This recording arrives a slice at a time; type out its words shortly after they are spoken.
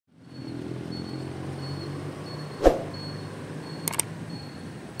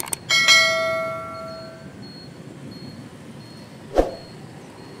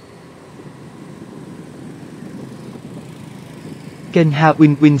Kênh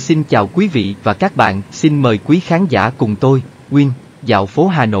Hawinwin xin chào quý vị và các bạn, xin mời quý khán giả cùng tôi, Win, dạo phố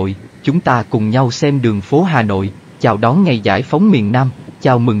Hà Nội, chúng ta cùng nhau xem đường phố Hà Nội, chào đón ngày giải phóng miền Nam,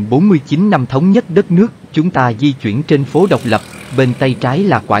 chào mừng 49 năm thống nhất đất nước, chúng ta di chuyển trên phố độc lập, bên tay trái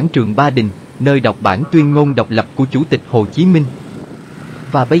là quảng trường Ba Đình, nơi đọc bản tuyên ngôn độc lập của Chủ tịch Hồ Chí Minh.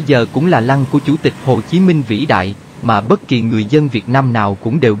 Và bây giờ cũng là lăng của Chủ tịch Hồ Chí Minh vĩ đại, mà bất kỳ người dân Việt Nam nào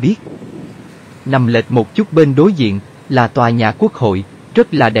cũng đều biết. Nằm lệch một chút bên đối diện là tòa nhà Quốc hội,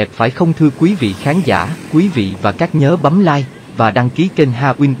 rất là đẹp phải không thưa quý vị khán giả, quý vị và các nhớ bấm like và đăng ký kênh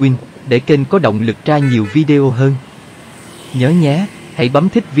Hawinwin để kênh có động lực ra nhiều video hơn. Nhớ nhé, hãy bấm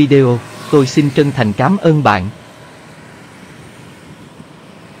thích video, tôi xin chân thành cảm ơn bạn.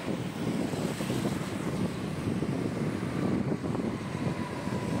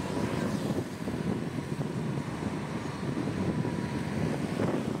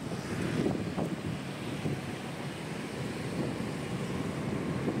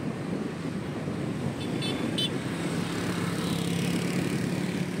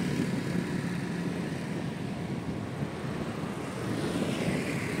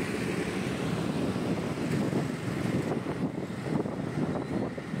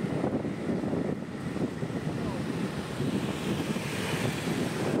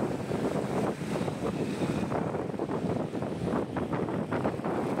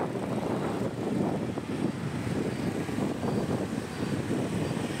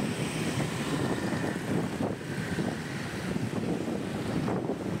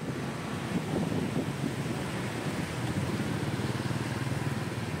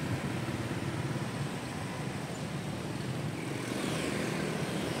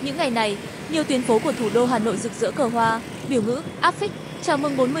 Những ngày này, nhiều tuyến phố của thủ đô Hà Nội rực rỡ cờ hoa, biểu ngữ, áp phích, chào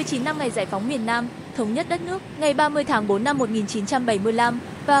mừng 49 năm ngày giải phóng miền Nam, thống nhất đất nước, ngày 30 tháng 4 năm 1975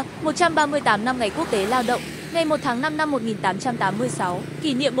 và 138 năm ngày Quốc tế Lao động, ngày 1 tháng 5 năm 1886,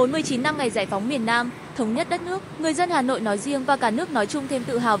 kỷ niệm 49 năm ngày giải phóng miền Nam, thống nhất đất nước. Người dân Hà Nội nói riêng và cả nước nói chung thêm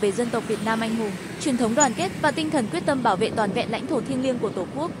tự hào về dân tộc Việt Nam anh hùng, truyền thống đoàn kết và tinh thần quyết tâm bảo vệ toàn vẹn lãnh thổ thiêng liêng của Tổ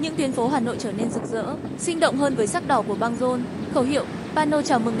quốc. Những tuyến phố Hà Nội trở nên rực rỡ, sinh động hơn với sắc đỏ của băng rôn, khẩu hiệu, pano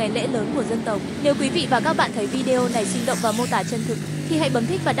chào mừng ngày lễ lớn của dân tộc. Nếu quý vị và các bạn thấy video này sinh động và mô tả chân thực thì hãy bấm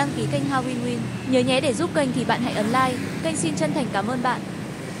thích và đăng ký kênh Hawinwin. Nhớ nhé, để giúp kênh thì bạn hãy ấn like. Kênh xin chân thành cảm ơn bạn.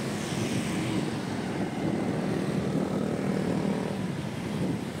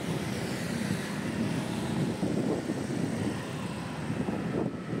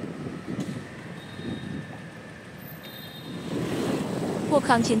 Cuộc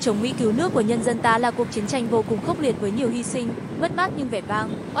kháng chiến chống Mỹ cứu nước của nhân dân ta là cuộc chiến tranh vô cùng khốc liệt với nhiều hy sinh, mất mát nhưng vẻ vang,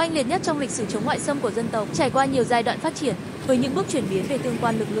 oanh liệt nhất trong lịch sử chống ngoại xâm của dân tộc, trải qua nhiều giai đoạn phát triển, với những bước chuyển biến về tương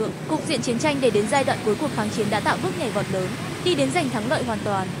quan lực lượng, cục diện chiến tranh để đến giai đoạn cuối cuộc kháng chiến đã tạo bước nhảy vọt lớn, đi đến giành thắng lợi hoàn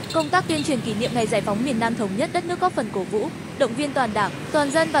toàn. Công tác tuyên truyền kỷ niệm ngày giải phóng miền Nam thống nhất đất nước góp phần cổ vũ, động viên toàn Đảng,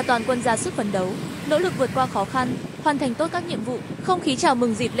 toàn dân và toàn quân ra sức phấn đấu, nỗ lực vượt qua khó khăn, hoàn thành tốt các nhiệm vụ. Không khí chào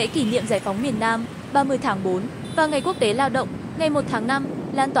mừng dịp lễ kỷ niệm giải phóng miền Nam 30 tháng 4 và ngày Quốc tế Lao động ngày 1 tháng 5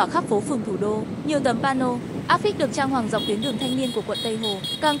 lan tỏa khắp phố phường thủ đô. Nhiều tấm pano, áp phích được trang hoàng dọc tuyến đường Thanh Niên của quận Tây Hồ,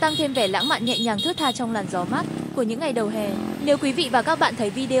 càng tăng thêm vẻ lãng mạn nhẹ nhàng thướt tha trong làn gió mát của những ngày đầu hè. Nếu quý vị và các bạn thấy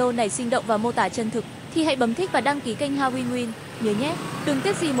video này sinh động và mô tả chân thực thì hãy bấm thích và đăng ký kênh Hawinwin. Nhớ nhé, đừng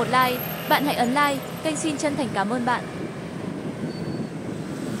tiếc gì một like, bạn hãy ấn like. Kênh xin chân thành cảm ơn bạn.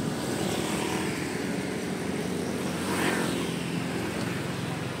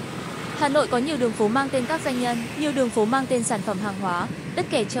 Hà Nội có nhiều đường phố mang tên các danh nhân, nhiều đường phố mang tên sản phẩm hàng hóa, đất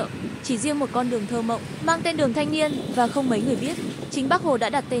kẻ chợ. Chỉ riêng một con đường thơ mộng, mang tên đường Thanh Niên và không mấy người biết, chính Bác Hồ đã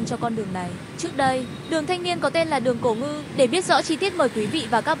đặt tên cho con đường này. Trước đây, đường Thanh Niên có tên là đường Cổ Ngư. Để biết rõ chi tiết mời quý vị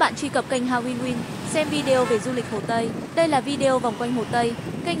và các bạn truy cập kênh Hawinwin, xem video về du lịch Hồ Tây. Đây là video vòng quanh Hồ Tây,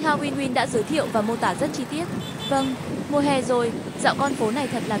 kênh Hawinwin đã giới thiệu và mô tả rất chi tiết. Vâng, mùa hè rồi, dạo con phố này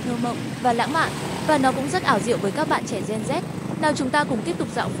thật là thơ mộng và lãng mạn, và nó cũng rất ảo diệu với các bạn trẻ Gen Z. Nào chúng ta cùng tiếp tục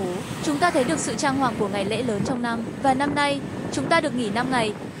dạo phố. Chúng ta thấy được sự trang hoàng của ngày lễ lớn trong năm. Và năm nay, chúng ta được nghỉ 5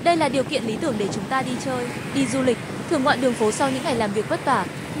 ngày. Đây là điều kiện lý tưởng để chúng ta đi chơi, đi du lịch, thưởng ngoạn đường phố sau những ngày làm việc vất vả.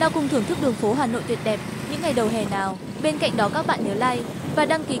 Nào cùng thưởng thức đường phố Hà Nội tuyệt đẹp những ngày đầu hè nào. Bên cạnh đó các bạn nhớ like và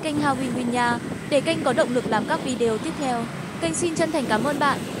đăng ký kênh Hawinwin nha, để kênh có động lực làm các video tiếp theo. Kênh xin chân thành cảm ơn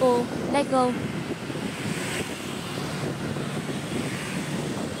bạn. Let's go.